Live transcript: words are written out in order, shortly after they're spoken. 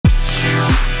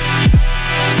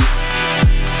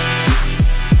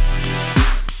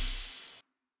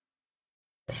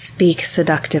Speak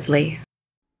seductively.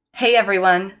 Hey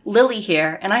everyone, Lily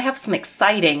here, and I have some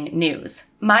exciting news.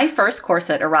 My first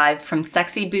corset arrived from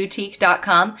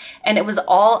sexyboutique.com, and it was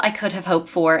all I could have hoped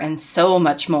for and so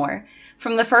much more.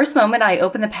 From the first moment I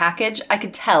opened the package, I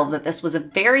could tell that this was a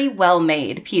very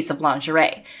well-made piece of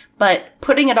lingerie, but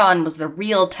putting it on was the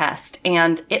real test,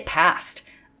 and it passed.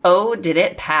 Oh, did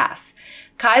it pass.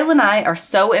 Kyle and I are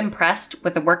so impressed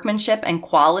with the workmanship and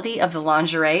quality of the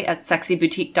lingerie at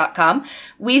sexyboutique.com,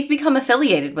 we've become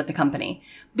affiliated with the company.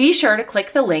 Be sure to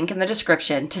click the link in the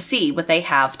description to see what they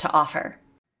have to offer.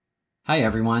 Hi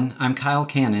everyone, I'm Kyle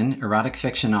Cannon, erotic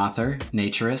fiction author,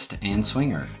 naturist, and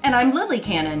swinger. And I'm Lily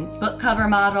Cannon, book cover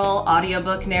model,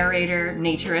 audiobook narrator,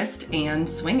 naturist, and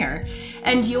swinger.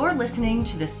 And you're listening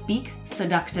to the Speak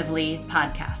Seductively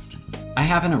podcast. I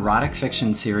have an erotic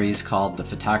fiction series called The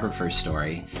Photographer's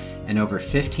Story and over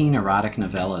 15 erotic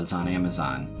novellas on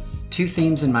Amazon. Two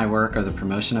themes in my work are the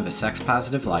promotion of a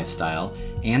sex-positive lifestyle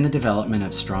and the development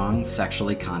of strong,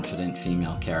 sexually confident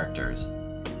female characters.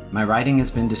 My writing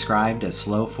has been described as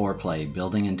slow foreplay,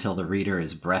 building until the reader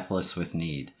is breathless with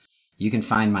need. You can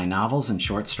find my novels and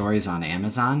short stories on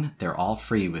Amazon. They're all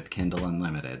free with Kindle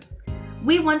Unlimited.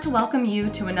 We want to welcome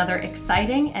you to another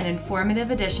exciting and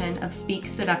informative edition of Speak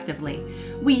Seductively.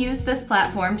 We use this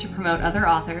platform to promote other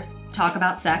authors, talk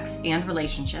about sex and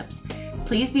relationships.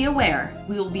 Please be aware,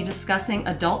 we will be discussing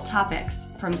adult topics,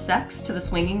 from sex to the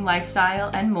swinging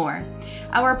lifestyle and more.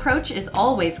 Our approach is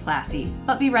always classy,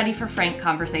 but be ready for frank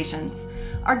conversations.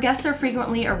 Our guests are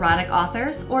frequently erotic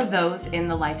authors or those in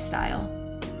the lifestyle.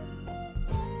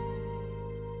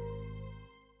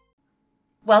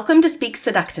 Welcome to Speak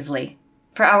Seductively.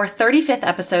 For our 35th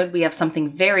episode, we have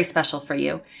something very special for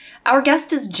you. Our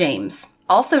guest is James,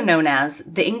 also known as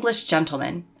the English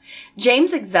Gentleman.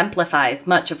 James exemplifies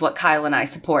much of what Kyle and I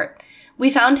support. We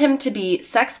found him to be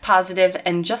sex positive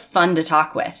and just fun to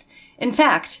talk with. In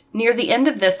fact, near the end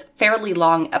of this fairly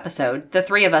long episode, the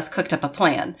three of us cooked up a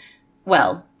plan.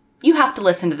 Well, you have to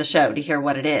listen to the show to hear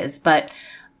what it is, but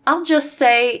I'll just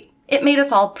say it made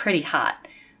us all pretty hot.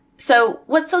 So,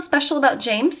 what's so special about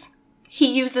James?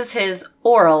 He uses his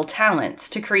oral talents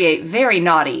to create very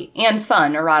naughty and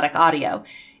fun erotic audio.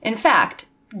 In fact,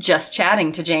 just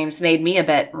chatting to James made me a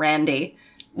bit randy.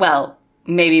 Well,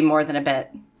 maybe more than a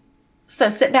bit. So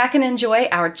sit back and enjoy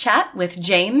our chat with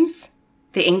James,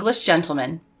 the English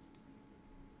Gentleman.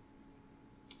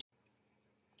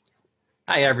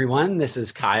 Hi everyone, this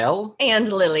is Kyle. And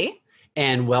Lily.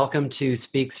 And welcome to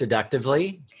Speak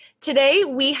Seductively. Today,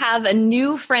 we have a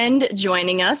new friend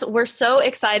joining us. We're so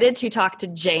excited to talk to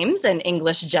James, an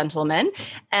English gentleman,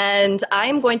 and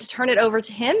I'm going to turn it over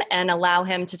to him and allow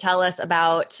him to tell us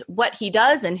about what he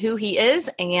does and who he is,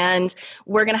 and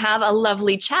we're going to have a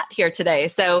lovely chat here today.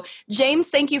 So, James,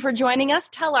 thank you for joining us.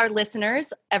 Tell our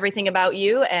listeners everything about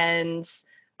you and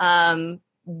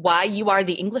why you are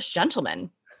the English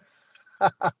gentleman.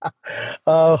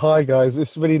 Oh, hi guys!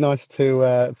 It's really nice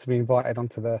to be invited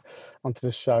onto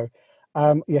the show.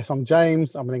 Yes, I'm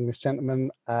James. I'm an English gentleman.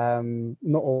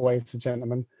 Not always a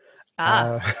gentleman,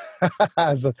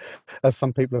 as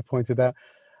some people have pointed out.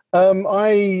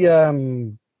 I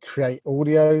create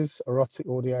audios, erotic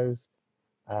audios.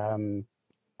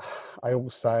 I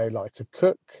also like to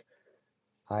cook.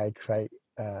 I create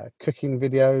cooking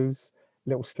videos,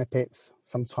 little snippets.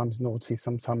 Sometimes naughty,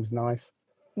 sometimes nice.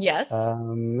 Yes.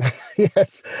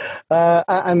 Yes.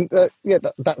 Yeah,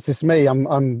 that's just me. I'm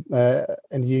in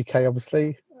the UK,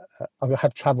 obviously. I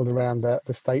have travelled around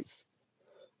the States.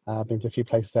 I've been to a few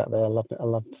places out there. I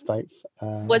love the States.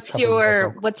 What's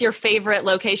your favorite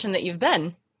location that you've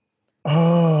been?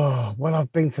 Oh, well,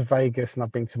 I've been to Vegas and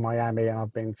I've been to Miami and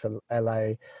I've been to LA.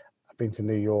 I've been to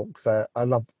New York. So I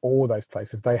love all those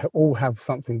places. They all have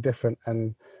something different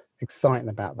and exciting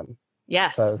about them.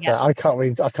 Yes. So I can't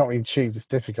really choose. It's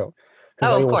difficult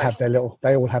because they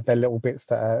all have their little bits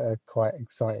that are quite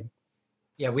exciting.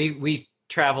 Yeah, we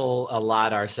travel a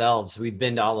lot ourselves. We've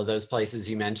been to all of those places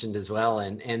you mentioned as well.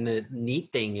 And the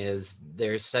neat thing is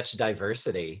there's such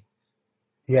diversity.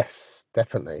 Yes,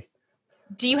 definitely.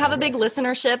 Do you have a big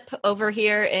listenership over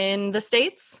here in the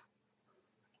States?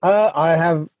 I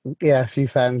have, a few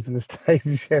fans in the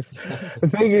States, yes. The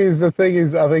thing is,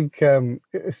 I think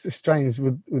it's strange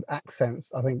with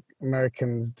accents. I think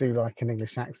Americans do like an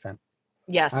English accent.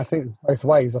 Yes. And I think it's both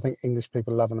ways. I think English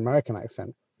people love an American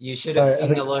accent. You should have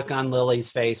seen the look on Lily's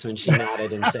face when she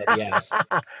nodded and said yes.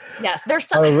 Yes, there's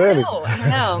some. Oh, really? I don't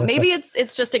know. Maybe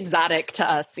it's just exotic to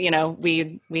us. You know,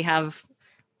 we have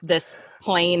this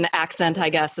plain accent, I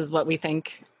guess, is what we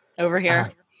think over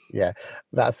here. Yeah,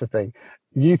 that's the thing.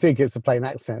 You think it's a plain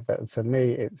accent, but to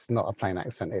me, it's not a plain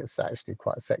accent. It's actually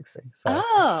quite sexy. So,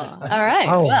 Oh, all right.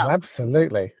 oh, Well,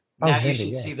 absolutely. Now Oh, you really? should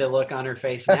Yes. see the look on her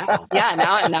face now. yeah,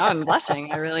 now I'm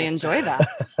blushing. I really enjoy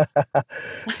that.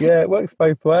 Yeah, it works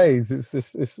both ways.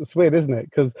 It's weird, isn't it?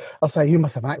 Because I'll say, you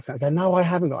must have an accent. I go, no, I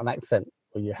haven't got an accent.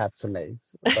 Well, you have to me.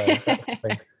 So that's the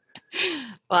thing.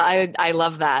 Well, I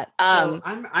love that. So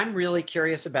I'm really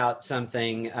curious about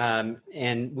something,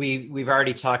 and we've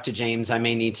already talked to James. I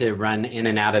may need to run in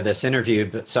and out of this interview,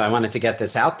 but so I wanted to get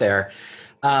this out there.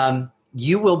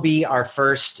 You will be our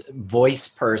first voice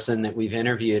person that we've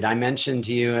interviewed. I mentioned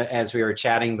to you as we were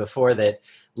chatting before that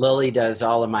Lily does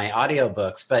all of my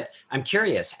audiobooks, but I'm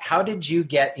curious, how did you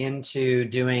get into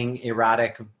doing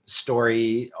erotic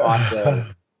story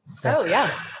audio? Oh,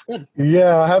 yeah. Good.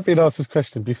 Yeah, I have been asked this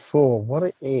question before. What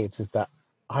it is that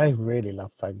I really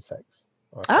love phone sex.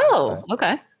 Right? Oh, So,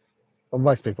 okay. well,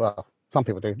 most people, well, some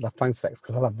people do love phone sex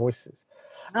because I love voices.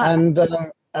 Ah. And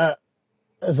it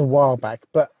was a while back,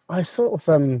 but I sort of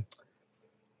I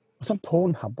was on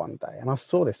Pornhub one day and I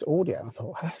saw this audio and I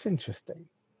thought, oh, that's interesting.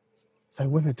 So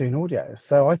women are doing audio.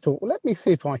 So I thought, well, let me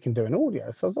see if I can do an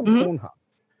audio. So I was on Pornhub,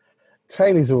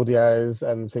 creating these audios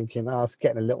and thinking, I was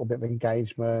getting a little bit of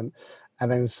engagement.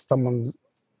 And then someone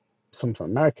from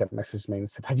America messaged me and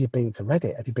said, have you been to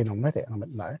Reddit? Have you been on Reddit? And I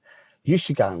went, no. You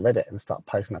should go on Reddit and start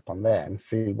posting up on there and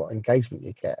see what engagement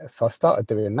you get. So I started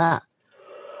doing that.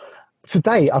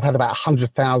 Today, I've had about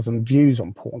 100,000 views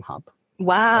on Pornhub.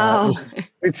 Wow.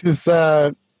 Which is,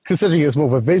 considering it's more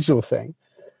of a visual thing.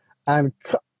 And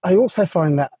I also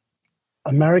find that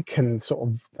American sort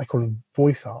of, they call them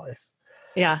voice artists.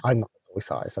 Yeah. I'm not a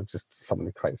voice artist. I'm just someone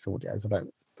who creates audios. I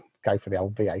don't go for the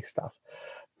old VA stuff.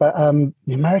 But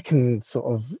the American sort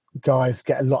of guys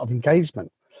get a lot of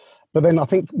engagement. But then I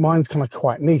think mine's kind of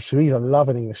quite niche. You either love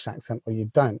an English accent or you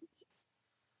don't.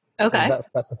 Okay. And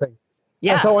that's the thing.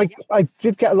 Yeah. And so I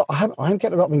did get a lot. I'm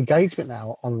getting a lot of engagement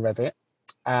now on Reddit,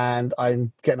 and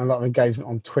I'm getting a lot of engagement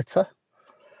on Twitter.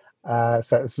 So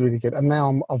it's really good. And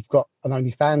now I've got an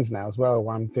OnlyFans now as well,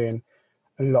 where I'm doing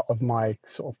a lot of my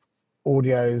sort of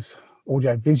audio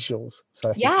visuals.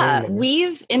 So yeah,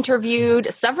 we've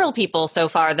interviewed several people so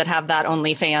far that have that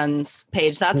OnlyFans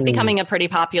page. That's becoming a pretty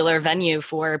popular venue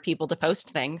for people to post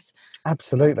things.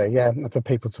 Absolutely, yeah, and for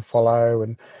people to follow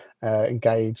and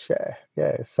engage.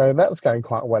 Yeah. So that's going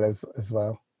quite well as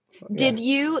well. Yeah. Did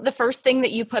you, the first thing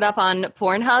that you put up on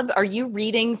Pornhub, are you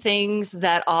reading things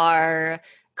that are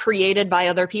created by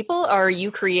other people, or are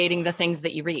you creating the things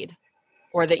that you read,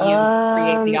 or that you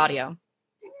create the audio?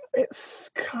 It's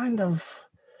kind of,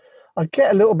 I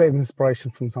get a little bit of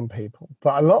inspiration from some people,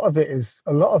 but a lot of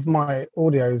my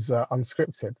audios are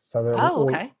unscripted. So they're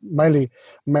mainly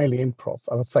improv.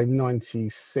 I would say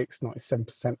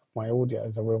 97% of my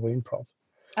audios are real improv.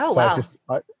 Oh, so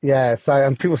wow. So,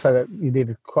 and people say that you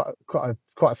need quite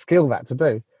a skill that to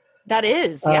do. That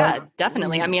is,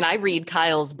 definitely. I mean, I read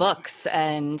Kyle's books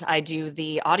and I do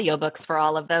the audiobooks for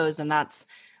all of those. And that's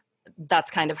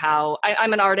kind of how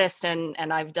I'm an artist and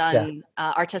I've done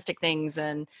artistic things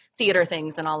and theater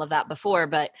things and all of that before,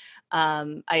 but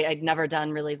I'd never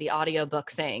done really the audiobook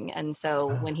thing. And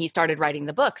so when he started writing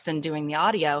the books and doing the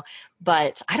audio,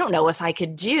 but I don't know if I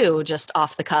could do just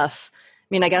off the cuff.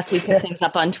 I mean, I guess we put things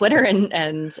up on Twitter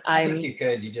and I think you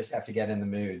could. You just have to get in the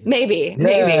mood. Maybe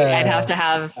I'd have to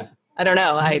have, I don't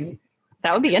know.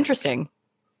 That would be interesting.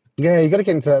 Yeah, you got to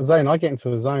get into that zone. I get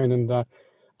into a zone and I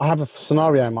have a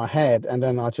scenario in my head and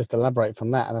then I just elaborate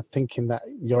from that and I'm thinking that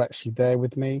you're actually there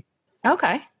with me.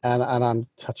 Okay. And I'm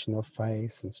touching your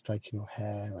face and stroking your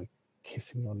hair and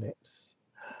kissing your lips.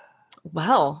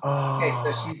 Wow. Okay,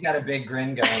 so she's got a big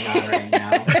grin going on right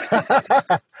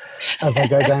now. As I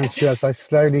go down to you, as I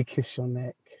slowly kiss your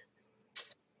neck.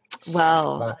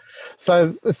 Wow. So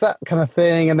it's that kind of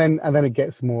thing, and then it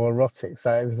gets more erotic. So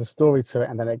there's a story to it,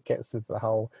 and then it gets into the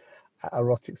whole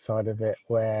erotic side of it,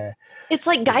 where it's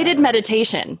like guided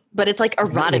meditation, but it's like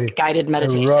erotic guided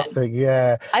meditation. Erotic,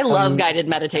 yeah. I love guided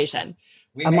meditation.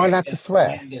 Am I allowed to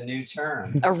swear? A new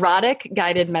term. Erotic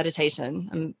guided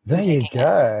meditation. There you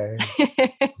go.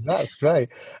 That's great.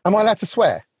 Am I allowed to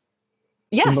swear?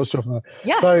 Yes. I'm not sure.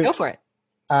 Yes, so, go for it.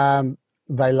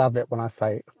 They love it when I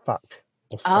say fuck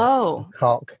or suck or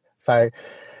cock. So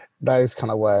those kind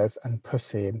of words, and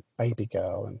pussy and baby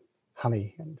girl and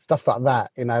honey and stuff like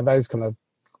that. You know, those kind of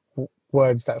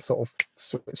words that sort of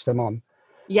switch them on.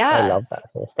 Yeah. I love that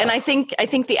sort of stuff. And I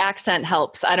think the accent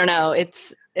helps. I don't know. It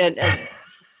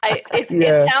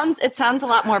sounds a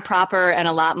lot more proper and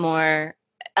a lot more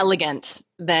elegant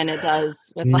than it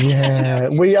does with like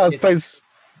I suppose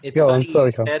It's Go on, funny you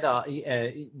sorry, Con. said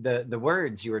the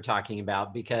words you were talking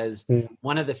about, because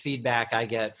one of the feedback I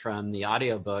get from the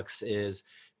audiobooks is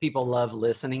people love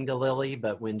listening to Lily,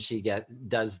 but when she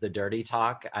does the dirty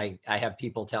talk, I have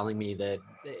people telling me that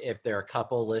if they're a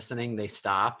couple listening, they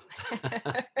stop.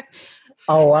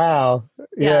 Oh wow,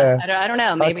 Yeah, yeah. I don't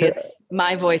know. Maybe it's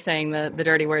my voice saying the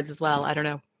dirty words as well. I don't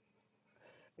know.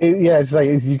 Yeah, it's like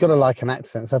you've got to like an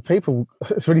accent. So people,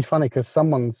 it's really funny because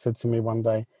someone said to me one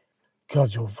day,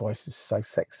 God, your voice is so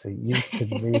sexy. You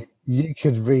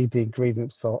could read the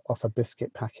ingredients off a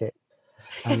biscuit packet,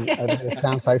 and it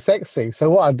sounds so sexy. So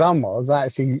what I've done was I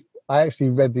actually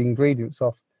read the ingredients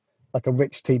off like a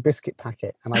rich tea biscuit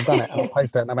packet, and I've done it, and I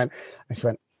posted it, and she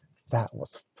went, "That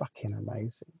was fucking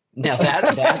amazing." Now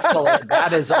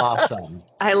that is awesome.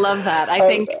 I love that. I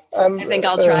think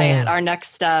I'll try it. Our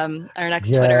next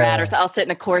Twitter ad, or so I'll sit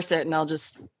in a corset and I'll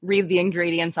just read the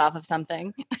ingredients off of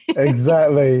something.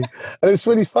 Exactly. And it's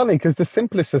really funny because the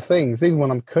simplest of things, even when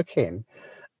I'm cooking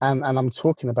and I'm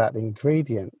talking about the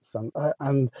ingredients,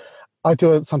 and I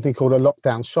do something called a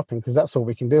lockdown shopping, because that's all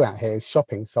we can do out here is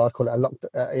shopping. So I call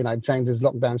it James's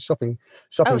lockdown shopping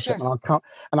Sure. trip.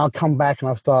 And I'll come back and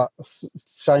I'll start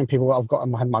showing people what I've got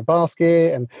in my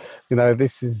basket. And,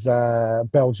 this is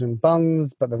Belgian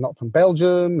buns, but they're not from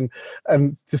Belgium.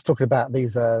 And just talking about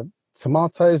these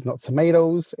tomatoes, not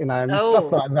tomatoes, and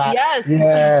stuff like that. Yes.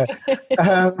 Yeah.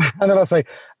 And then I'll say,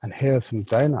 and here are some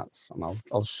donuts, and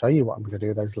I'll show you what I'm going to do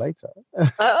with those later.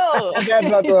 Oh. And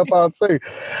then I'll do a part two.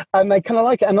 And they kind of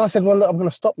like it. And I said, well, look, I'm going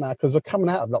to stop now because we're coming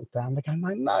out of lockdown. They're going,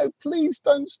 like, no, please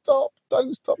don't stop.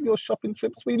 Don't stop your shopping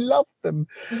trips. We love them.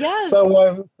 Yes.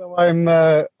 So I'm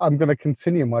going to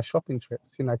continue my shopping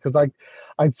trips, because I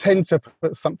tend to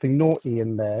put something naughty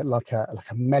in there, like a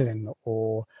melon,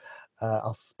 or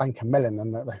I'll spank a melon,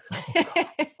 and they say,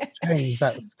 oh, James,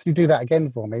 could you do that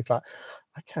again for me? It's like,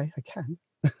 okay, I can.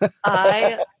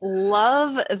 I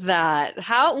love that.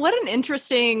 What an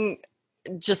interesting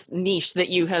just niche that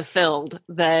you have filled.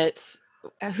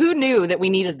 Who knew that we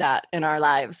needed that in our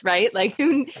lives, right? Like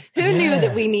who knew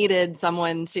that we needed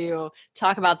someone to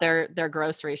talk about their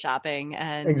grocery shopping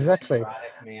and exactly.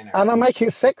 And I make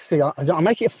it sexy. I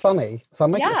make it funny. So I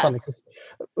make it funny because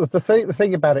the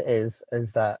thing about it is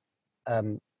that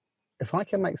if I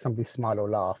can make somebody smile or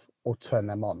laugh or turn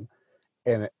them on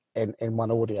in one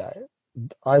audio,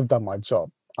 I've done my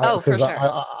job. For sure.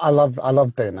 I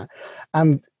love doing that.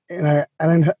 And and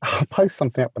then I'll post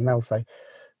something up and they'll say,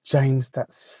 James,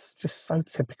 that's just so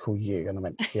typical you. And I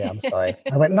went, yeah, I'm sorry.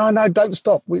 I went, no, don't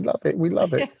stop. We love it.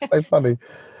 It's so funny.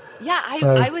 Yeah,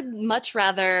 I would much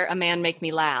rather a man make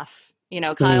me laugh.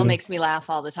 Kyle makes me laugh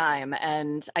all the time.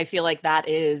 And I feel like that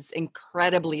is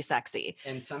incredibly sexy.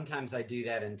 And sometimes I do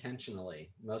that intentionally.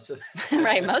 Most of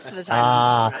right. Most of the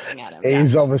time.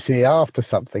 He's obviously after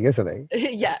something, isn't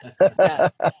he? Yes.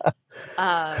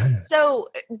 So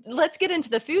let's get into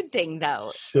the food thing, though.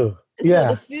 Sure. So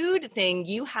the food thing,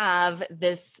 you have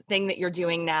this thing that you're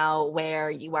doing now where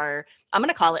you are, I'm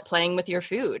going to call it playing with your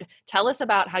food. Tell us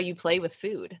about how you play with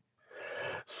food.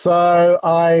 So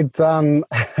I done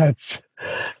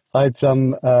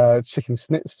chicken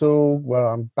schnitzel where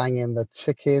I'm banging the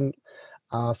chicken.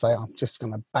 I say I'm just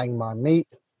going to bang my meat.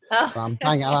 Oh.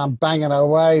 I'm banging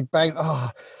away.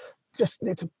 Just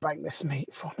need to bang this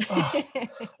meat for me. Oh.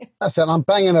 That's it. I'm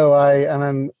banging away, and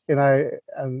then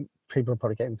and people are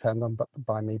probably getting turned on, but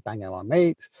by me banging my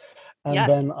meat. And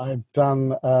then I've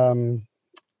done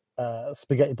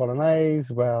spaghetti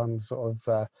bolognese where I'm sort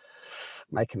of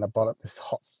making this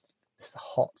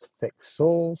hot thick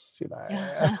sauce, and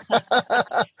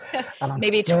I'm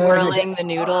maybe twirling the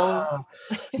noodles.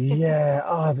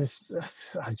 I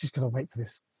just gotta wait for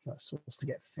this sauce to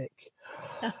get thick.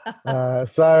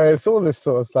 So it's all this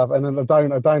sort of stuff, and then a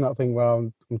donut thing where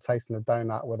I'm tasting the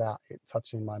donut without it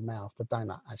touching my mouth. The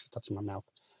donut actually touching my mouth.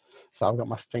 So I've got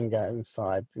my finger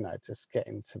inside, just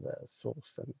getting to the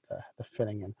sauce and the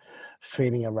filling and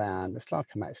feeling around. It's like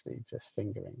I'm actually just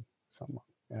fingering someone,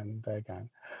 and they're going.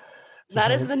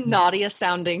 That is the naughtiest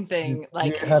sounding thing.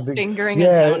 Like fingering a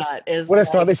donut is a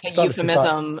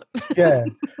euphemism.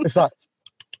 It's like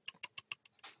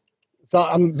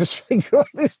I'm just fingering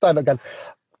this donut going,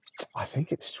 I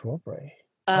think it's strawberry.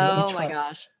 Oh my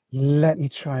gosh. Let me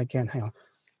try again. Hang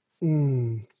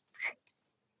on.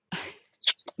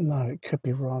 No, it could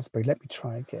be raspberry. Let me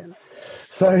try again.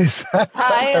 So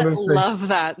I love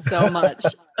that so much.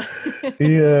 So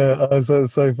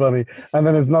it's so funny. And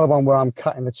then there's another one where I'm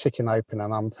cutting the chicken open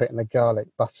and I'm putting the garlic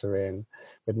butter in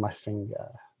with my finger,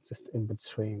 just in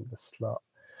between the slot.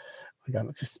 I'm going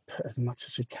to just put as much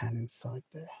as you can inside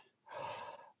there.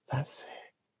 That's it.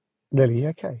 Lily, you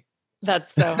okay?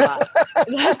 That's so hot.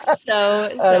 That's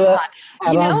so hot.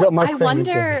 You know, I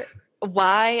wonder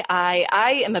why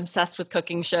I am obsessed with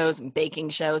cooking shows and baking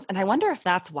shows, and I wonder if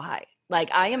that's why. Like,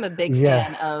 I am a big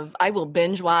fan of, I will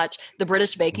binge watch the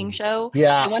British Baking Show.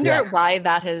 Yeah. I wonder why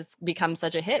that has become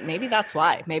such a hit. Maybe that's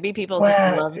why. Maybe people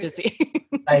just love to see.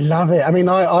 I love it. I mean,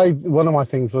 I one of my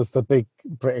things was the big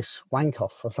British wank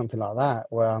off or something like that,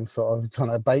 where I'm sort of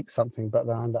trying to bake something, but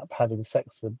then I end up having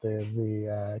sex with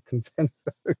the contender.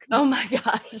 Oh my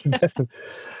gosh.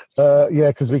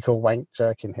 Because we call wank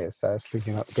jerking here, so it's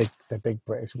looking up the big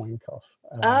British wank off.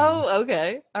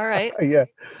 Okay. All right. Yeah.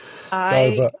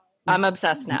 I'm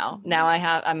obsessed now.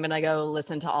 I'm going to go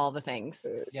listen to all the things.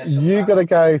 You got to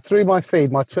go through my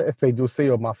feed, my Twitter feed. You'll see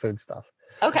all my food stuff.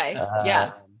 Okay.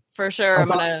 Yeah, for sure. I'm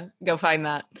going to go find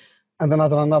that. And then I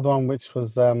did another one, which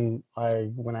was I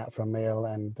went out for a meal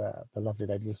and the lovely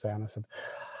lady was there and I said,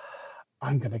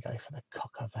 I'm going to go for the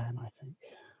coq au vin, I think.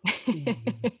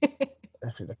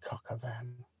 Definitely the coq au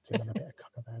vin. Do you want a bit of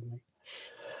coq au vin, mate?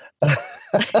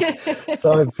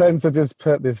 So I tend to just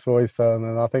put this voice on,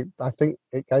 and I think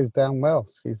it goes down well.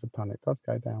 Excuse the pun, it does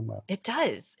go down well. It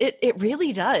does. It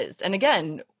really does. And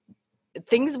again,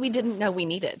 things we didn't know we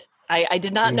needed. I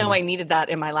did not know I needed that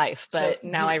in my life, but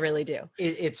now I really do.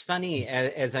 It's funny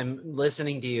as I'm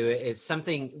listening to you. It's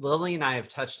something Lily and I have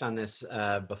touched on this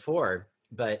before,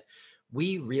 but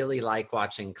we really like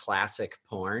watching classic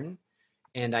porn.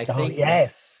 And I think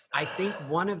I think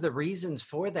one of the reasons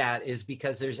for that is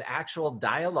because there's actual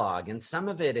dialogue, and some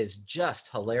of it is just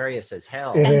hilarious as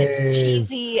hell. It's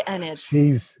cheesy and it's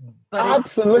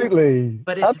absolutely.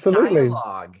 But it's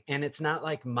dialogue, and it's not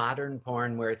like modern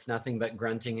porn where it's nothing but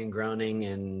grunting and groaning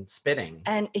and spitting.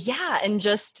 And and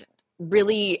just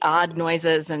really odd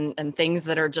noises and things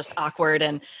that are just awkward.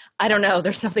 And I don't know,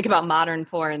 there's something about modern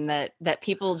porn that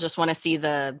people just want to see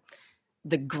the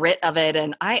grit of it,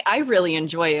 and I really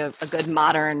enjoy a good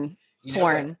modern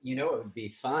porn. What would be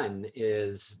fun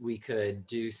is we could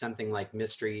do something like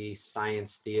Mystery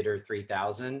Science Theater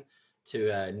 3000 to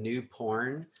a new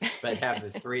porn, but have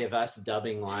the three of us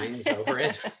dubbing lines over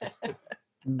it.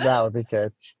 That would be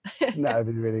good. That would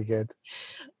be really good.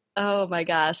 Oh my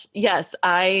gosh. Yes,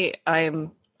 I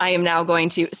am now going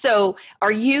to. So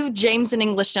are you James an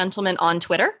English Gentleman on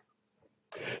Twitter?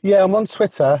 Yeah, I'm on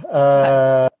Twitter.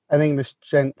 An English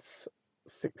Gents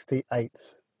 68.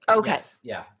 Okay. Yes.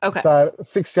 Yeah. Okay. So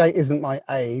 68 isn't my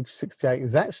age. 68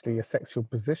 is actually a sexual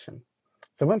position.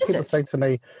 So when people say to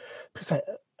me, "Are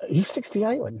you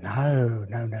 68?" No.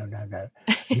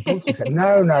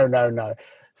 No.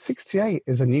 68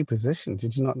 is a new position.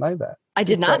 Did you not know that? I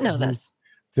did not know this.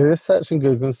 Do a search in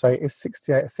Google and say, "Is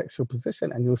 68 a sexual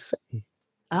position?" and you'll see.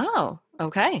 Oh,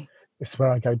 okay. It's where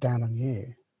I go down on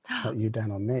you, not you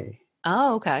down on me.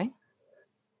 Oh, okay.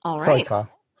 All right.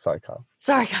 Sorry, Carl.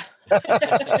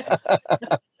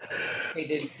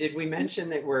 Hey, did we mention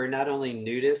that we're not only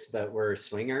nudists but we're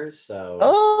swingers?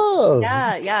 So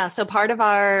yeah. So part of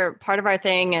our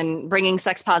thing and bringing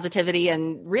sex positivity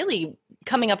and really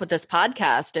coming up with this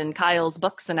podcast and Kyle's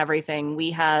books and everything, we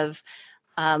have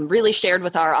really shared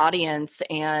with our audience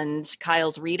and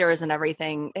Kyle's readers and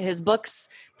everything. His books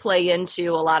play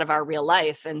into a lot of our real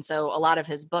life, and so a lot of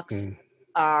his books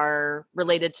are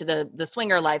related to the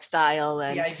swinger lifestyle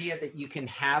and the idea that you can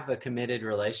have a committed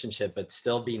relationship but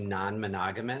still be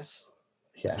non-monogamous.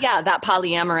 Yeah, that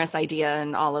polyamorous idea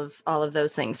and all of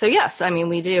those things. So yes, I mean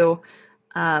we do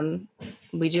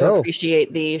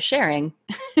appreciate the sharing.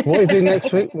 What are you doing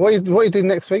next week? What are you doing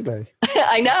next week, Lou?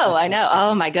 I know.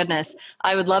 Oh my goodness.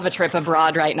 I would love a trip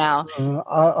abroad right now.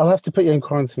 I'll have to put you in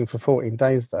quarantine for 14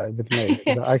 days though with me. Is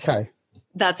that okay?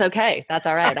 That's okay. That's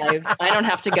all right. I don't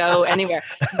have to go anywhere.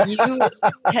 You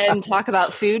can talk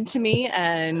about food to me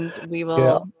and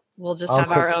we'll just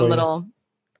have our own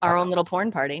little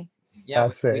porn party. Yeah.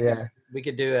 That's it. Yeah. We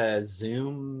could do a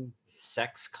Zoom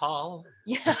sex call.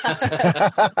 Yeah.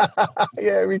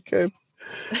 Yeah, we could.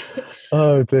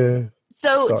 Oh dear.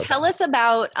 So tell us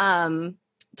about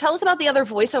the other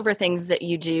voiceover things that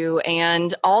you do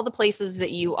and all the places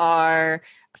that you are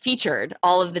featured,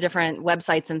 all of the different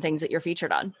websites and things that you're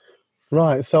featured on.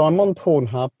 Right. So I'm on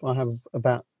Pornhub. I have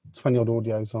about 20 odd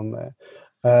audios on there.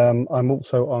 I'm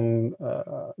also on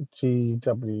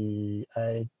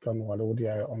GWA, Gone Wild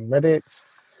Audio on Reddit.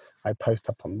 I post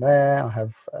up on there. I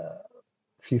have a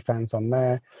few fans on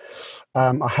there.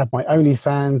 I have my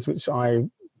OnlyFans, which I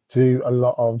do a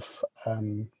lot of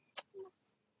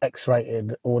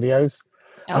X-rated audios.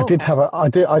 I did have a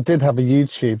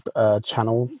YouTube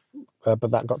channel,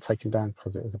 but that got taken down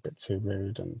because it was a bit too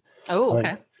rude. And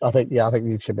I think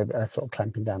YouTube are sort of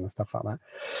clamping down and stuff like that.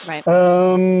 Right.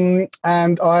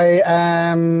 And I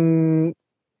am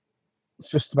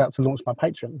just about to launch my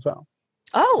Patreon as well.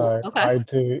 Oh,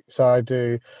 okay. I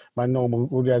do my normal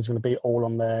audios are going to be all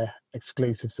on there.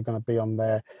 Exclusives are going to be on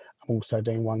there. I'm also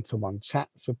doing one-to-one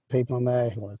chats with people on there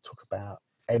who want to talk about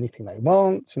anything they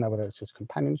want, whether it's just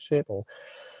companionship or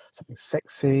something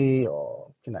sexy,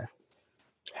 or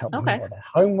help them with their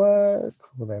homework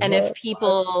or their and work. If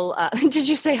people did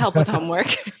you say help with homework?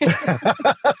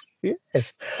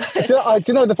 Yes.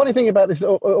 The funny thing about this,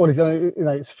 all is,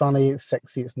 it's funny, it's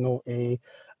sexy, it's naughty.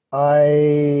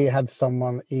 I had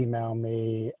someone email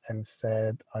me and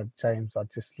said, James,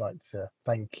 I'd just like to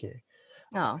thank you.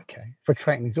 Oh, okay, for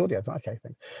creating these audios. Okay,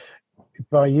 thanks.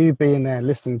 By you being there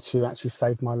listening to actually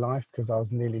saved my life, because I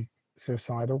was nearly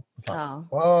suicidal. I was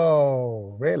like,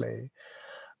 whoa, really?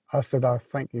 I said,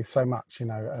 thank you so much.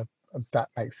 That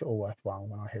makes it all worthwhile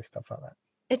when I hear stuff like that.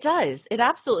 It does. It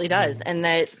absolutely does. And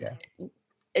that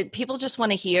people just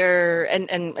want to hear,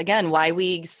 and again, why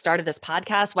we started this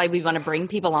podcast, why we want to bring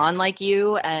people on like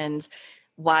you, and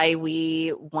why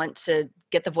we want to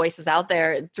get the voices out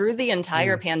there through the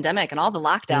entire pandemic and all the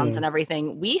lockdowns and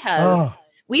everything. We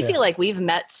feel like we've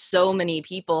met so many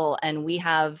people, and we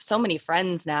have so many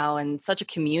friends now, and such a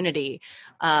community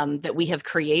that we have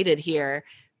created here,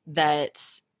 that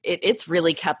it's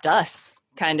really kept us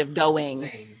kind of going.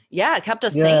 Sane. Yeah, it kept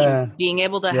us sane, being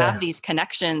able to have these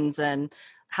connections and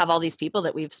have all these people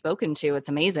that we've spoken to. It's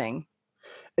amazing.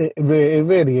 It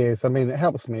really is. I mean, it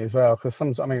helps me as well,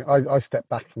 because I stepped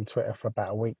back from Twitter for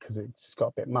about a week because it just got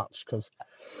a bit much, because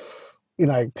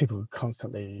people are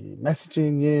constantly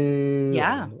messaging you.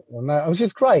 Yeah. Which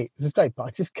is great. It's great, but I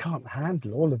just can't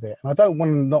handle all of it. And I don't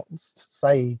want to not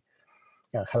say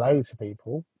hello to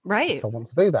people. Right. I want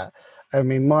to do that. I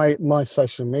mean, my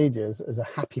social media is a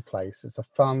happy place. It's a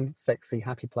fun, sexy,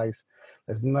 happy place.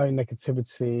 There's no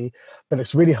negativity, but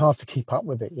it's really hard to keep up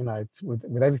with it,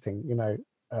 with everything,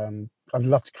 I'd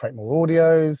love to create more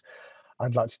audios.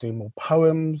 I'd like to do more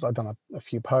poems. I've done a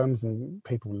few poems, and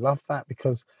people love that,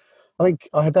 because I think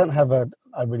I don't have a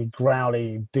really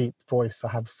growly, deep voice.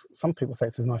 Some people say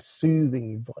it's a nice,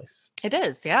 soothing voice. It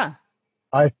is, yeah.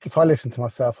 If I listen to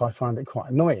myself, I find it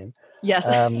quite annoying. Yes.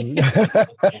 Same.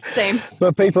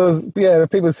 But people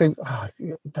say, "Oh,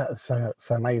 that's so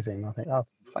amazing." I think, "Oh,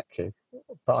 thank you,"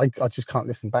 but I just can't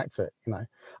listen back to it.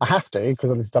 I have to, because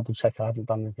I need to double check I haven't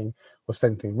done anything or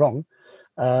said anything wrong.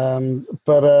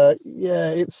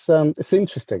 It's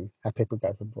interesting how people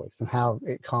go for voice and how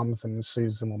it calms them and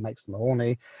soothes them or makes them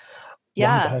horny.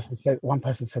 Yeah. One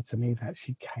person said to me that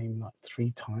she came like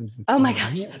 3 times. Oh my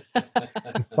gosh.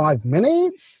 In 5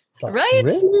 minutes? Like, right?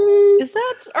 Really?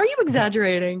 Are you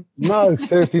exaggerating? No,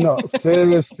 seriously not.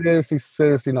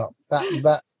 Seriously not.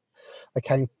 That they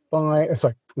came in 5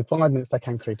 minutes they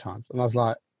came 3 times. And I was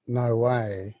like, no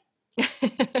way.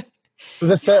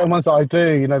 There's certain ones that I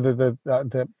do,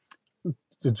 the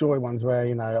joy ones where,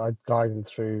 I guide them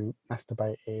through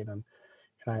masturbating and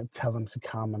tell them to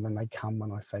come, and then they come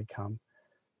when I say come.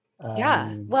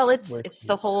 Well, it's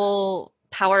the whole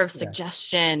power of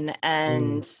suggestion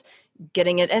and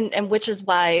getting it, and which is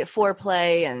why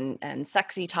foreplay and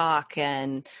sexy talk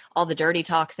and all the dirty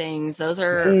talk things, those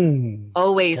are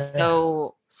always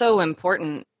so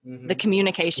important. Mm-hmm. The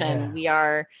communication, we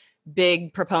are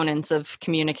big proponents of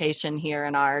communication here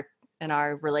in our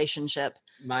relationship.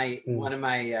 One of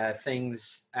my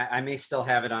things, I may still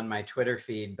have it on my Twitter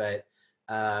feed, but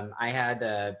I had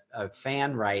a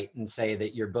fan write and say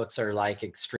that your books are like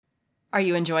extreme. Are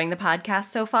you enjoying the podcast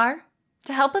so far?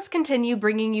 To help us continue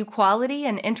bringing you quality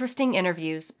and interesting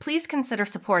interviews, please consider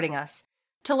supporting us.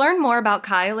 To learn more about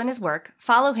Kyle and his work,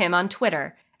 follow him on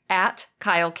Twitter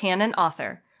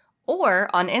 @KyleCannonAuthor, or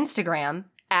on Instagram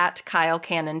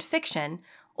 @KyleCannonFiction,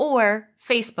 or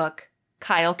Facebook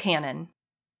Kyle Cannon.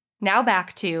 Now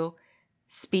back to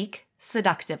Speak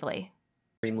Seductively.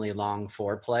 Extremely long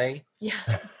foreplay. Yeah.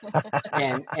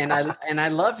 and I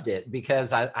loved it,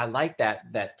 because I like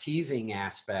that teasing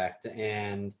aspect.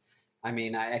 And I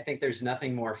mean, I think there's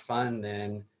nothing more fun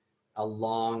than a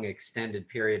long extended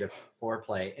period of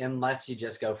foreplay, unless you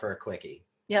just go for a quickie.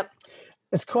 Yep.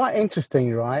 It's quite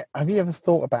interesting, right? Have you ever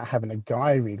thought about having a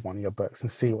guy read one of your books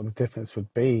and see what the difference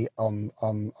would be on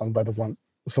whether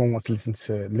someone wants to listen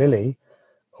to Lily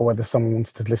or whether someone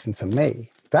wants to listen to me?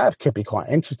 That could be quite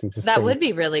interesting to see. That would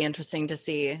be really interesting to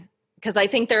see, because I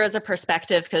think there is a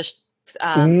perspective, because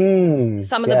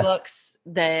some of the books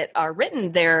that are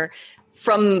written, they're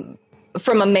from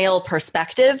a male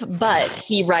perspective, but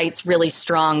he writes really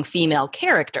strong female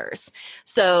characters.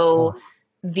 So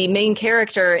the main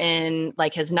character in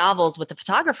like his novels with the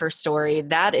photographer story,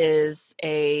 that is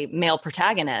a male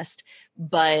protagonist,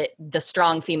 but the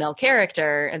strong female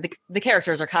character, the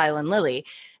characters are Kyle and Lily.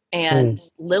 and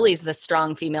Lily's the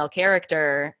strong female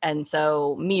character. And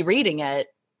so me reading it,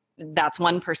 that's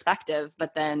one perspective,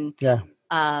 but then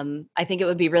I think it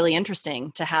would be really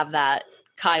interesting to have that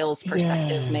Kyle's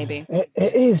perspective, maybe. It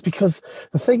is, because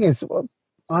the thing is,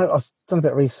 I've done a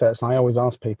bit of research, and I always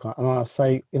ask people, and I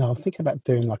say, I'm thinking about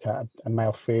doing like a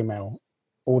male-female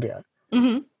audio.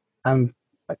 And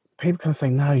people kind of say,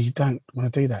 no, you don't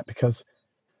want to do that, because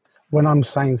when I'm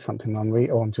saying something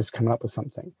or I'm just coming up with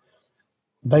something,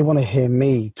 they want to hear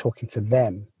me talking to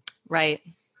them. Right.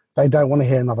 They don't want to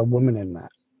hear another woman in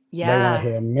that. Yeah. They want to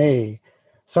hear me.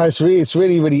 So it's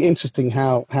really, really interesting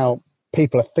how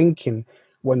people are thinking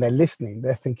when they're listening.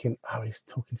 They're thinking, oh, he's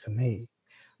talking to me.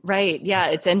 Right. Yeah.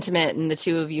 It's intimate and the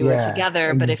two of you are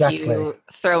together. But if you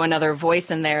throw another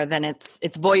voice in there, then it's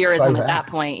voyeurism at that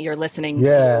point. You're listening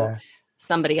to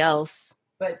somebody else.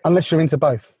 But unless you're into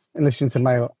both, unless you're into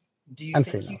male and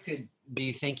female. Do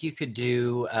you think you could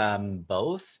do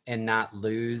both and not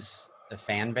lose a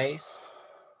fan base?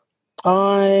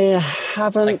 I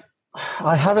haven't.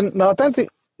 No, I don't think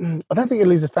you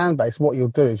lose a fan base. What you'll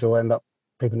do is you'll end up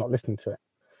people not listening to it.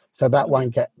 So that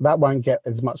won't get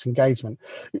as much engagement.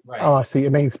 Right. Oh, I see.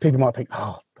 It means people might think,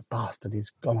 "Oh, the bastard,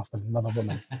 he's gone off with another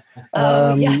woman."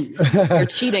 Yes, you're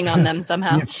cheating on them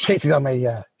somehow. You're cheating on me,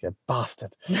 yeah, you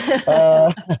bastard.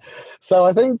 So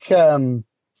I think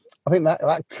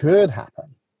that could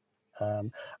happen.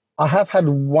 I have had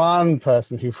one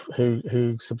person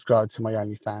who subscribed to my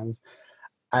OnlyFans,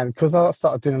 and because I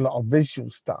started doing a lot of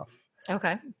visual stuff,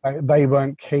 they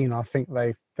weren't keen. I think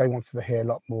they wanted to hear a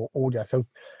lot more audio. So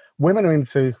women are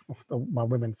into my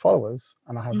women followers,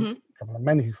 and I have a couple of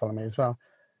men who follow me as well.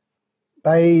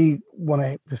 They want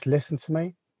to just listen to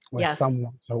me, where some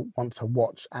want to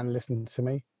watch and listen to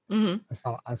me, and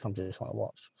some just want to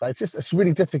watch. So it's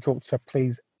really difficult to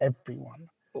please everyone.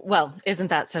 Well, isn't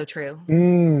that so true?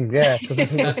 Yeah,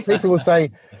 because people will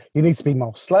say you need to be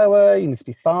more slower, you need to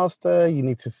be faster, you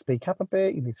need to speak up a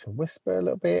bit, you need to whisper a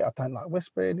little bit. I don't like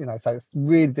whispering, so it's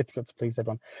really difficult to please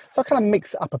everyone. So I kind of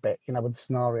mix it up a bit, with the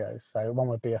scenarios. So one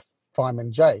would be a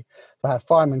Fireman J. So I have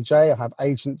Fireman J, I have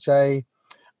Agent J,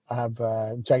 I have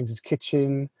James's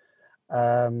Kitchen.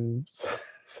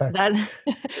 So that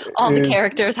all the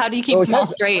characters. How do you keep them all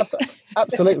straight?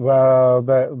 Absolutely. Well,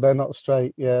 they're not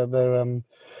straight. Yeah, they're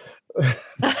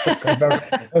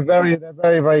very,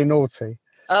 very naughty.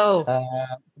 Oh,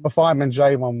 the Fireman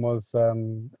J one was I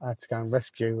had to go and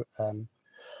rescue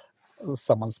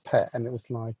someone's pet, and it was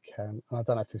like, and I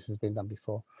don't know if this has been done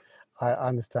before. I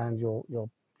understand your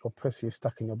pussy is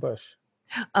stuck in your bush.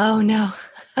 Oh no!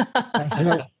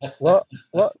 What?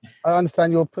 I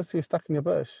understand your pussy is stuck in your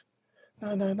bush.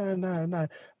 No.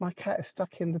 My cat is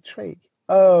stuck in the tree.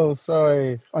 Oh,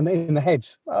 sorry. In the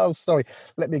hedge. Oh, sorry.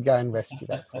 Let me go and rescue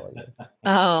that for you.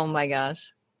 Oh, my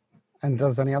gosh. And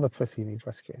does any other pussy need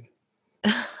rescuing?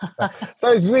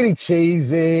 So it's really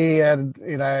cheesy and,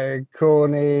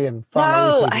 corny and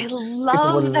funny. No, I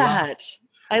love that.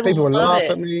 People will laugh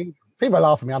at me. People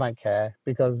laugh at me. I don't care,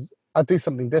 because I do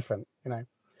something different,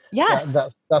 Yes.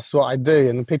 That's what I do,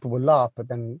 and people will laugh, but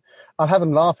then I'll have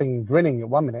them laughing and grinning at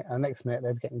 1 minute, and the next minute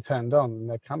they're getting turned on and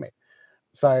they're coming.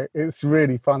 So it's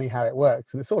really funny how it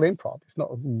works, and it's all improv. It's not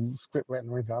a script written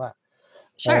or anything like that.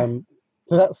 Sure.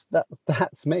 So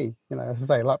that's me. As I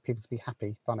say, I like people to be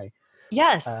happy, funny.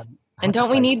 Yes. And don't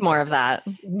we need more of that?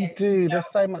 We do. There's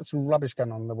so much rubbish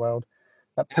going on in the world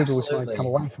that people wish to come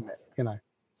away from it.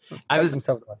 I was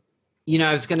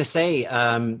going to say.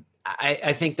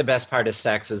 I think the best part of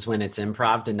sex is when it's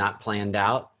improv and not planned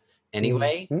out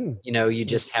anyway. You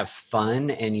just have fun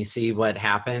and you see what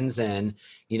happens, and,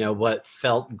 what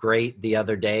felt great the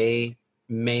other day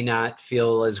may not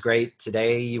feel as great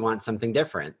today. You want something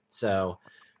different. So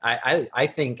I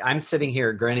think I'm sitting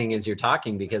here grinning as you're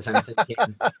talking, because I'm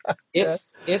thinking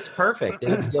it's perfect.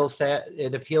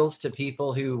 It appeals to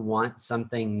people who want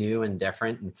something new and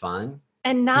different and fun.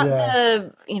 And not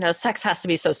sex has to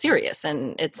be so serious,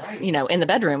 and it's, in the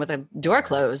bedroom with the door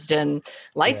closed and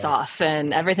lights off,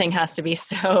 and everything has to be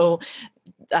so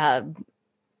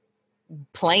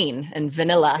plain and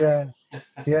vanilla.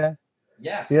 Yeah,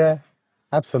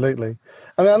 absolutely.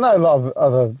 I mean, I know a lot of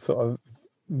other sort of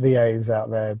VAs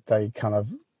out there, they kind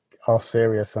of are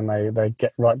serious and they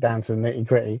get right down to the nitty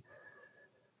gritty.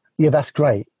 Yeah, that's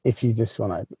great if you just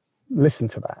want to listen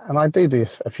to that. And I do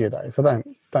a few of those. I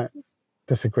don't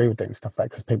disagree with doing stuff like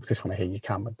that, because people just want to hear you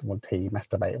come and want to hear you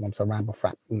masturbate and want to ramble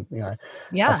frap and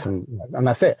and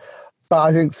that's it. But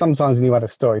I think sometimes when you add a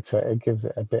story to it, it gives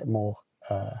it a bit more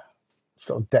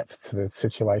sort of depth to the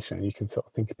situation. You can sort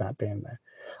of think about being there.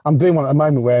 I'm doing one at the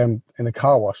moment where I'm in a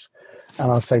car wash, and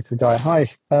I'll say to the guy, "Hi,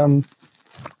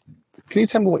 can you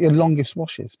tell me what your longest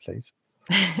wash is, please?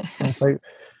 So,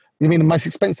 you mean the most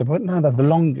expensive? Well, no, the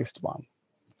longest one.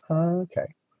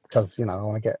 Okay. Because, I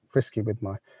want to get frisky with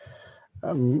my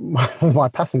my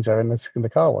passenger in the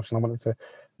car wash, and I want it to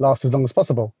last as long as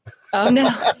possible. Oh, no.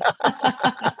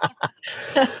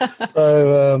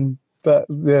 So, but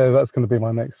yeah, that's going to be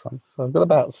my next one. So I've got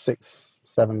about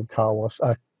 6-7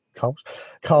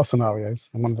 car scenarios,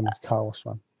 and one of them is car wash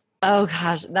one. Oh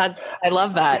gosh, I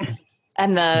love that.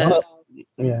 And the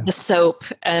soap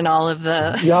and all of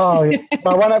the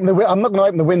Well, I'm not going to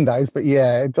open the windows, but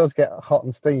yeah, it does get hot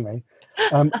and steamy.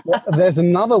 There's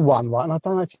another one, right? And I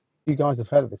don't know if you guys have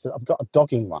heard of this. I've got a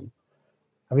dogging one.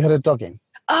 Have you heard of dogging?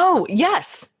 Oh,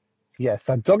 yes. Yes.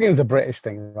 So dogging is a British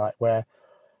thing, right? Where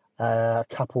a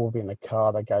couple will be in the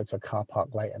car, they go to a car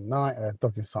park late at night, and there's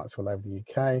dogging sites all over the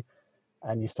UK,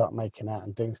 and you start making out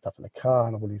and doing stuff in the car,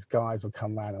 and all these guys will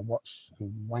come around and watch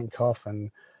and wank off, and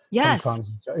sometimes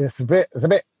it's a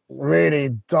bit really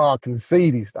dark and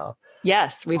seedy stuff.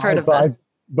 Yes, we've heard of this.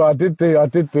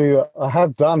 I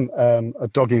have done a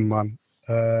dogging one.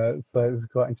 So it's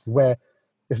quite interesting where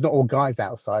it's not all guys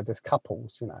outside, there's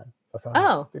couples,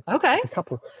 okay.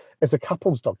 It's a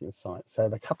couples dogging site. So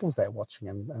the couples there watching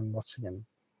and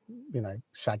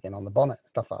shagging on the bonnet and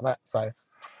stuff like that. So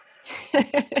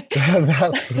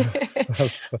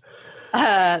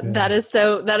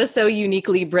that is so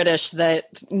uniquely British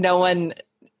that no one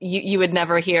you would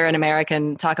never hear an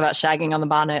American talk about shagging on the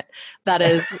bonnet. That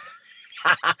is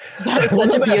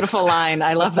such a beautiful line.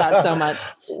 I love that so much.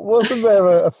 Wasn't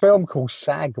there a film called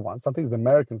Shag once? I think it was an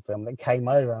American film that came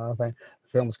over, and I think the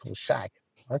film was called Shag.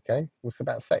 Okay, it's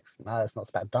about sex. No, it's not.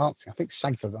 It's about dancing. I think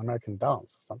Shag's an American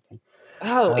dance or something.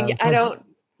 Oh, I don't.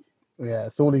 Yeah,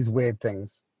 it's all these weird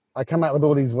things. I come out with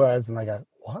all these words, and they go,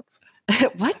 "What?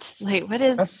 What? Like, what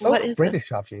is? That's so what is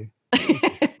British of you?"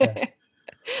 Yeah.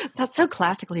 That's so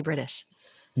classically British.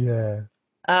 Yeah.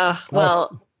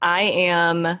 Well, I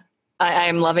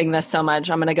am loving this so much.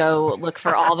 I'm going to go look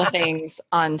for all the things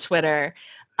on Twitter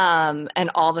and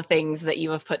all the things that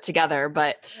you have put together.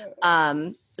 But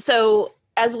so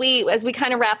as we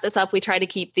kind of wrap this up, we try to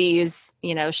keep these,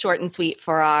 short and sweet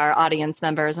for our audience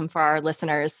members and for our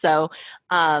listeners. So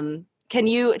can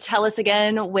you tell us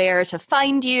again where to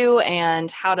find you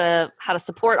and how to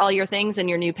support all your things and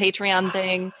your new Patreon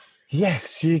thing?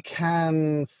 Yes, you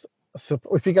can. So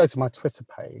if you go to my Twitter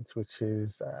page, which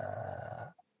is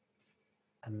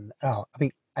I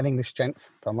think an English gent,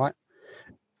 if I'm right,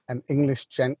 an English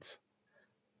gent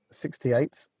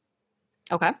 68.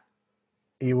 Okay.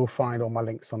 You will find all my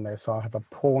links on there. So I have a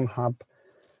Pornhub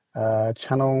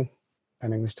channel,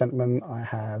 an English gentleman. I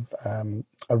have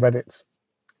a Reddit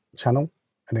channel,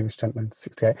 an English gentleman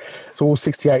 68. So all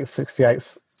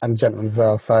 68s and gentlemen as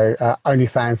well. So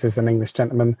OnlyFans is an English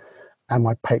gentleman, and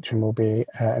my Patreon will be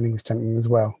an English gentleman as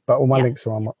well. But all my links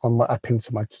are on my pinned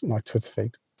to my Twitter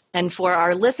feed. And for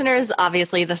our listeners,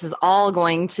 obviously, this is all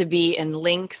going to be in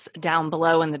links down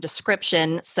below in the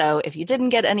description. So if you didn't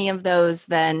get any of those,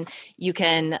 then you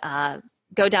can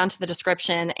go down to the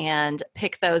description and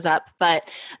pick those up. But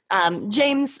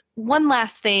James, one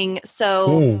last thing.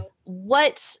 So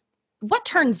what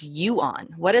turns you on?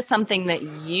 What is something that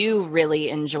you really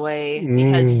enjoy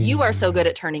because you are so good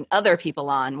at turning other people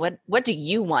on? What do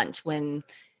you want when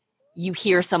you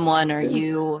hear someone or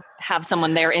you have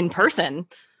someone there in person?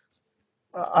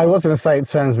 I was going to say it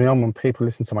turns me on when people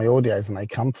listen to my audios and they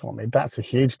come for me. That's a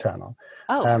huge turn on.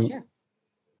 Oh, for sure.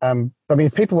 I mean,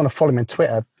 if people want to follow me on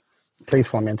Twitter, please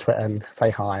follow me on Twitter and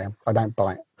say hi. I don't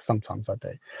bite. Sometimes I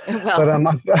do. Well,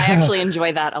 but, I actually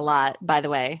enjoy that a lot, by the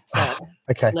way. So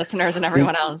okay. Listeners and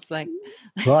everyone else.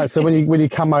 Right. So when you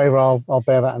come over, I'll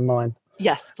bear that in mind.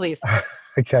 Yes, please.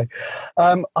 Okay.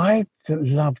 I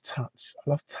love touch. I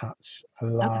love touch.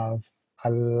 I'd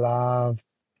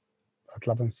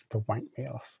love them to wank me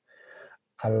off.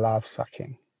 I love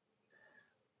sucking.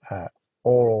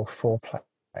 Oral foreplay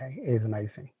is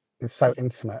amazing. It's so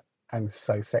intimate and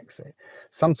so sexy.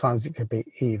 Sometimes it could be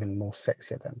even more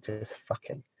sexier than just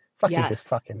fucking. Just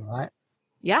fucking, right?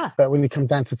 Yeah. But when you come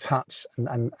down to touch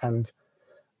and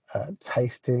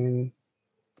tasting,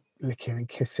 licking and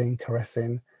kissing,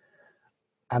 caressing,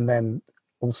 and then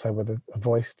also with a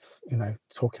voice,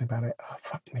 talking about it. Oh,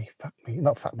 fuck me,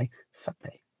 not fuck me, suck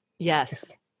me. Yes. Kiss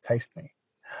me, taste me.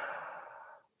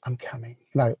 I'm coming.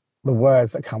 The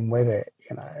words that come with it,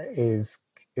 is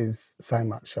so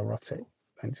much erotic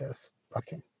than just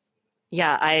fucking.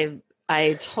 Yeah,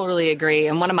 I totally agree.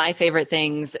 And one of my favorite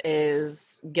things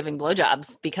is giving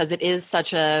blowjobs because it is it's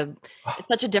such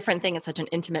a different thing. It's such an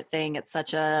intimate thing. It's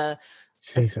such a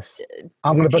Jesus.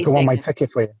 I'm going to book a one-way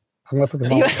ticket for you. I'm going to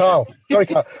book a one. Carl, sorry,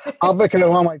 Carl. I'll book a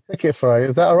one-way ticket for you.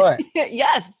 Is that all right?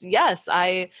 Yes.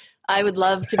 I would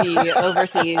love to be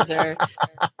overseas or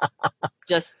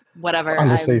just whatever.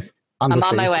 Underseas. I'm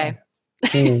on my way.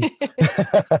 Yeah,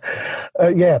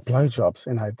 blowjobs.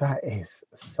 That is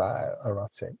so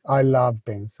erotic. I love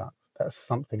being sucked. That's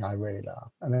something I really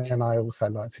love. And then I also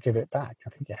like to give it back. I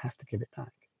think you have to give it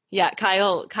back. Yeah,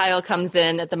 Kyle comes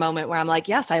in at the moment where I'm like,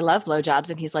 yes, I love blowjobs.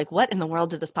 And he's like, what in the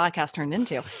world did this podcast turn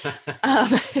into?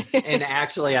 And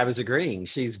actually, I was agreeing.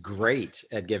 She's great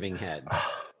at giving head.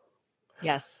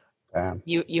 Yes.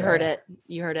 You heard it.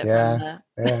 You heard it from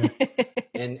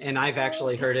and I've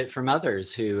actually heard it from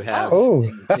others who have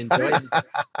enjoyed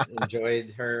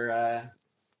her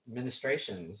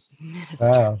ministrations.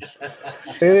 Wow.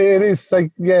 It is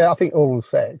like, I think oral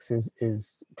sex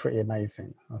is pretty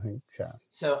amazing. I think.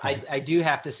 So I do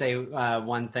have to say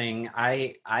one thing.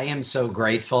 I am so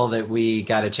grateful that we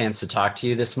got a chance to talk to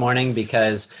you this morning,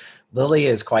 because Lily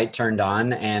is quite turned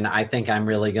on, and I think I'm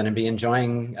really going to be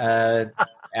enjoying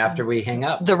after we hang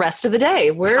up the rest of the day.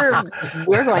 We're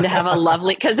going to have a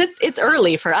lovely, because it's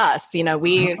early for us.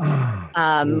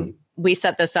 We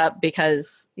set this up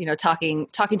because, talking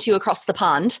to you across the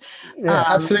pond. Yeah,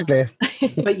 absolutely.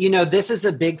 But, this is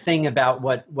a big thing about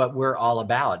what we're all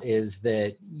about, is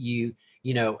that we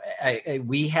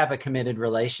have a committed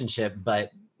relationship,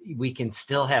 but we can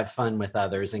still have fun with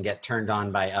others and get turned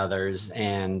on by others.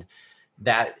 And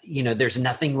that, there's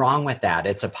nothing wrong with that.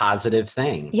 It's a positive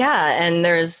thing. Yeah. And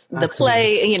there's the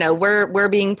play, we're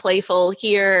being playful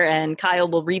here, and Kyle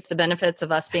will reap the benefits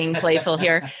of us being playful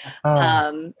here.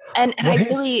 And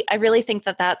I really think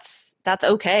that's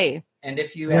okay. And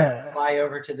if you ever fly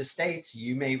over to the States,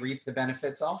 you may reap the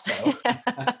benefits also.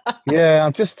 Yeah.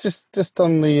 I'm just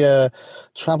on the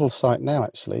travel site now,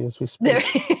 actually, as we speak.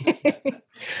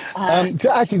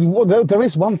 Actually, there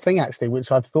is one thing actually,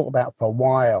 which I've thought about for a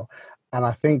while, and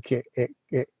I think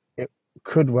it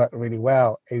could work really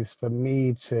well, is for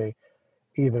me to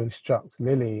either instruct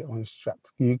Lily or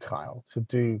instruct you, Kyle, to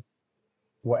do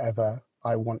whatever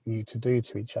I want you to do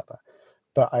to each other,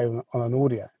 but on an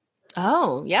audio.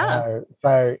 Oh, yeah.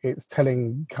 So it's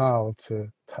telling Kyle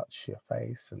to touch your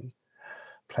face and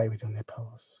play with your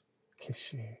nipples,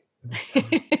 kiss you.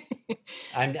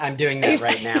 I'm doing that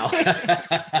right now.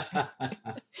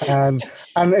 and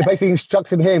basically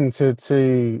instructing him to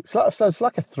it's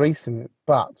like a threesome,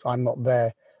 but I'm not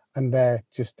there. I'm there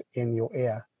just in your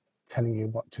ear, telling you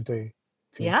what to do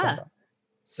to each other.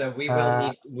 So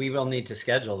we will need to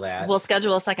schedule that. We'll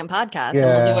schedule a second podcast, and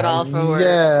we'll do it all for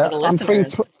the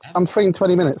listeners. I'm free in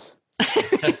 20 minutes.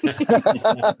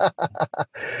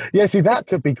 Yeah, see, that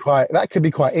could be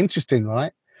quite interesting,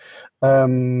 right?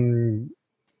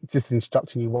 Just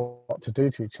instructing you what to do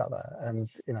to each other, and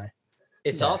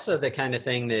it's also the kind of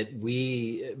thing that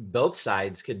both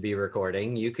sides could be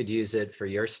recording. You could use it for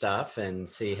your stuff and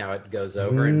see how it goes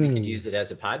over, and we could use it as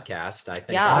a podcast. I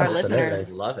think our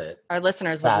listeners love it. Our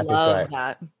listeners would love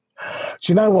that. Do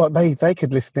you know what? They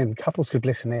could listen in. Couples could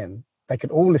listen in. They could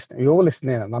all listen. You all listen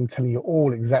in, and I'm telling you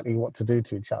all exactly what to do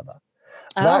to each other.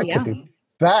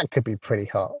 That could be pretty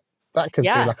hot. That could be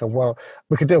like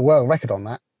we could do a world record on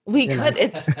that. We could.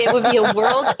 It would be a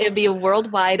world. It'd be a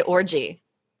worldwide orgy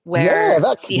where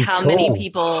see how many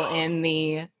people on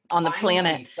the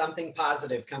planet. Something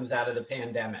positive comes out of the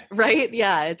pandemic. Right?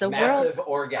 Yeah, it's a massive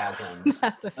orgasms.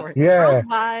 Massive orgasm. Yeah,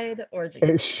 worldwide orgy.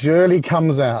 It surely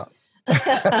comes out.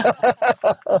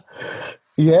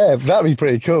 Yeah, that'd be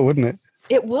pretty cool, wouldn't it?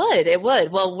 It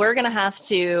would. Well, we're gonna have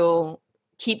to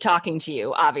keep talking to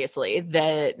you, obviously,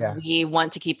 that we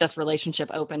want to keep this relationship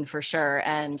open for sure.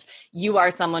 And you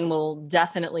are someone we'll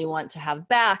definitely want to have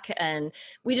back. And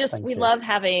we love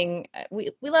having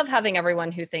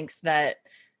everyone who thinks that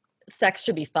sex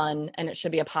should be fun and it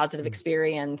should be a positive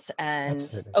experience and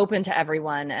open to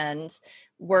everyone. And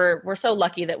we're so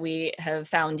lucky that we have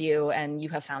found you and you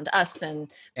have found us, and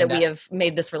that we have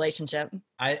made this relationship.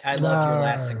 I love your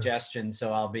last suggestion,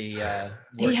 so I'll be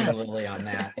working Lily on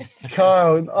that.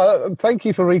 Kyle, thank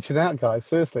you for reaching out, guys.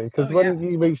 Seriously, because when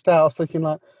you reached out, I was thinking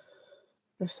like,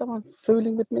 "Is someone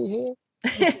fooling with me here?"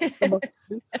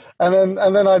 and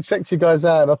then I checked you guys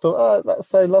out, and I thought, "Oh, that's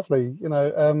so lovely."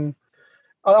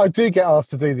 I do get asked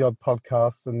to do the odd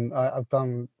podcast, and I've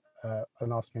done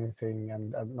an Ask Me Anything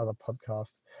and another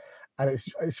podcast, and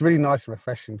it's really nice and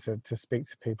refreshing to speak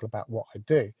to people about what I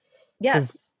do.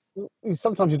 Yes,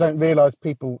 sometimes you don't realize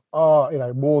people are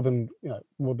more than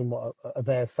what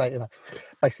they're saying.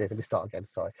 Basically, let me start again.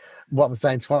 Sorry, what I'm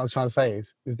trying to say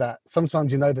is that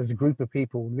sometimes there's a group of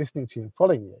people listening to you and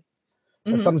following you,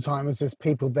 but sometimes there's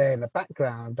people there in the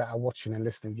background that are watching and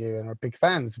listening to you and are big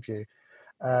fans of you.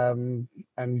 and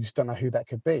you just don't know who that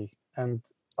could be. And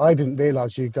I didn't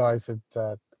realize you guys had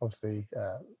obviously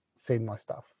seen my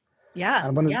stuff. Yeah.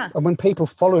 And when people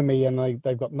follow me and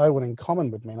they've got no one in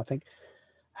common with me, and I think,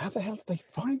 how the hell did they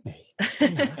find me?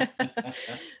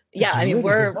 Yeah, I mean,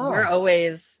 we're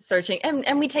always searching,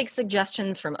 and we take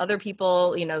suggestions from other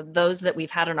people. Those that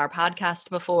we've had on our podcast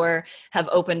before have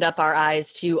opened up our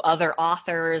eyes to other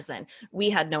authors, and we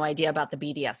had no idea about the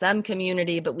BDSM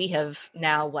community, but we have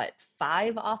now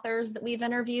 5 authors that we've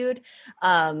interviewed,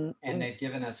 and they've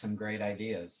given us some great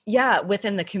ideas. Yeah,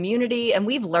 within the community, and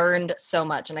we've learned so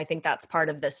much, and I think that's part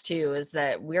of this too, is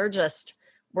that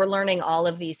we're learning all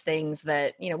of these things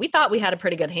that, we thought we had a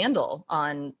pretty good handle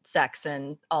on sex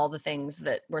and all the things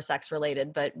that were sex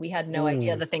related, but we had no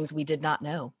idea the things we did not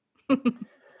know.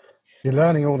 You're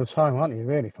learning all the time, aren't you,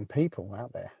 really, from people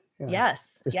out there?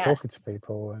 Yes. Just talking to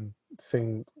people and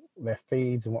seeing their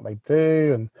feeds and what they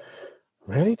do. And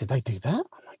really, did they do that?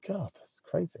 Oh my God, that's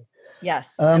crazy.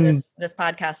 Yes. And this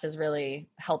podcast has really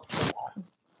helped with that.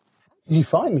 Did you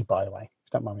find me, by the way? If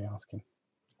you don't mind me asking.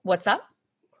 What's up?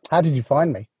 How did you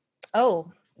find me?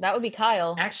 Oh, that would be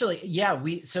Kyle. Actually, yeah,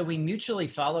 we mutually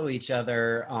follow each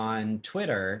other on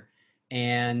Twitter,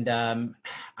 and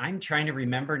I'm trying to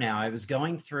remember now. I was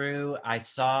going through, I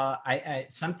saw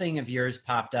something of yours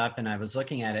popped up, and I was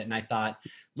looking at it, and I thought,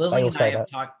 Lily and I have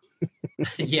talked.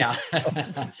 Yeah,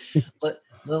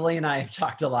 Lily and I have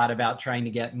talked a lot about trying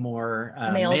to get more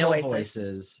male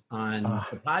voices on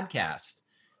the podcast,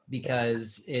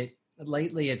 because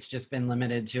lately it's just been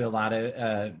limited to a lot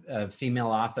of female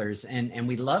authors, and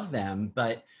we love them,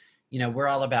 but we're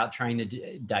all about trying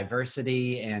to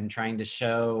diversity and trying to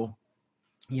show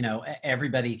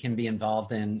everybody can be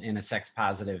involved in a sex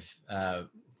positive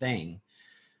thing.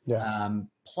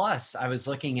 Plus I was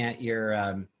looking at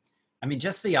your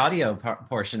just the audio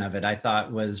portion of it, I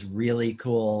thought was really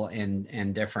cool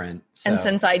and different. So. And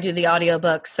since I do the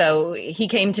audiobook, so he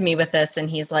came to me with this and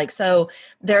he's like, so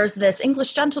there's this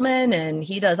English gentleman and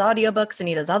he does audiobooks and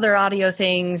he does other audio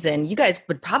things, and you guys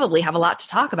would probably have a lot to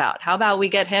talk about. How about we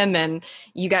get him and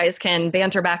you guys can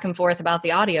banter back and forth about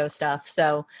the audio stuff?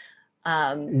 So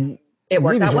it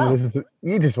worked out well.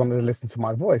 You just wanted to listen to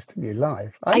my voice, didn't you,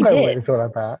 live? I know what it's all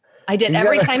about. I did.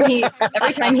 Every time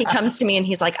he comes to me and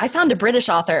he's like, I found a British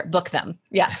author, book them.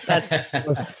 Yeah.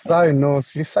 That's so naughty.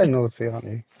 You're so naughty, aren't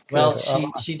you? Well,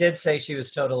 she did say she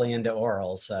was totally into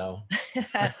oral, so.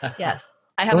 Yes.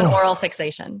 I have an oral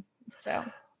fixation, so.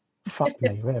 Fuck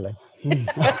me, really.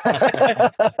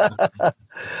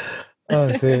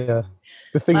 Oh dear.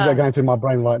 The things that are going through my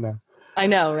brain right now. I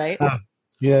know, right?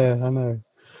 Yeah, I know.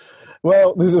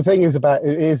 Well, the thing is it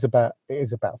is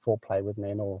about foreplay with me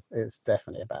and all. It's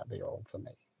definitely about the oral for me.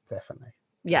 Definitely.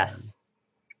 Yes.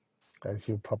 As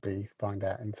you'll probably find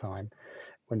out in time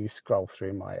when you scroll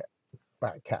through my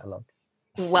back catalogue.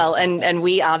 Well, and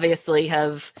we obviously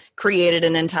have created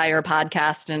an entire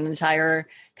podcast, an entire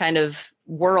kind of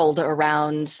world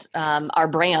around our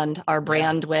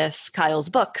brand with Kyle's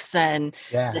books and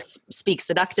this Speak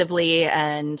Seductively,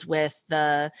 and with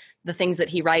the things that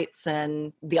he writes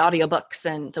and the audiobooks.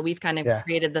 And so we've kind of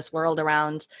created this world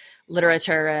around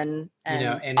literature and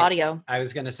audio. I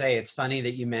was going to say, it's funny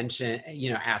that you mentioned,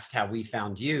 asked how we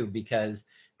found you, because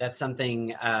that's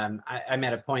something I'm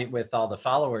at a point with all the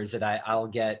followers that I'll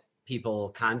get people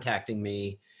contacting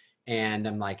me, and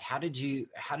I'm like, how did you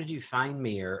find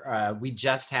me? Or we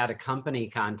just had a company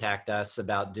contact us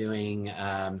about doing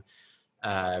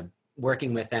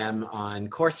working with them on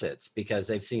corsets, because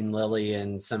they've seen Lily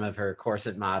and some of her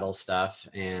corset model stuff,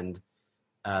 and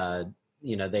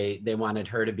they wanted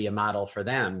her to be a model for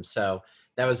them. So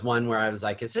that was one where I was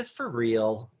like, is this for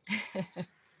real?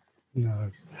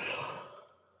 No.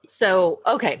 So,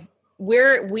 okay,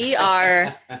 we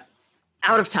are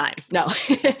out of time. No.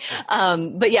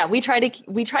 But yeah, we try to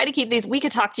keep these, we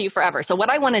could talk to you forever. So what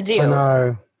I want to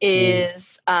do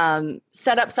is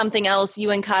set up something else.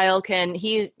 You and Kyle can,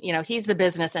 he's the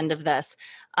business end of this.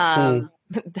 And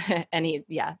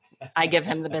I give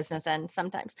him the business end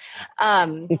sometimes.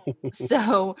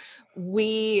 So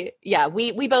we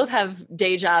both have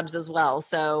day jobs as well.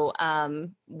 So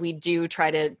we do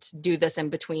try to do this in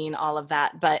between all of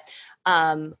that. But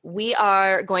we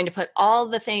are going to put all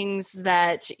the things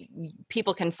that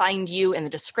people can find you in the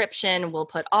description. We'll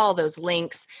put all those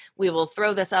links. We will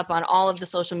throw this up on all of the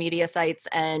social media sites.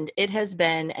 And it has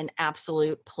been an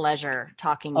absolute pleasure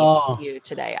talking to you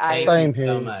today. Same here.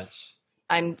 So much.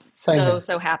 I'm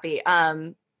so happy.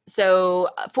 So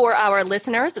for our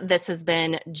listeners, this has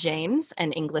been James,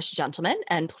 an English gentleman,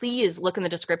 and please look in the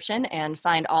description and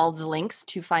find all the links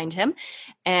to find him.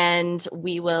 And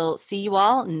we will see you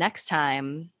all next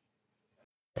time.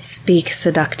 Speak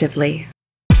seductively.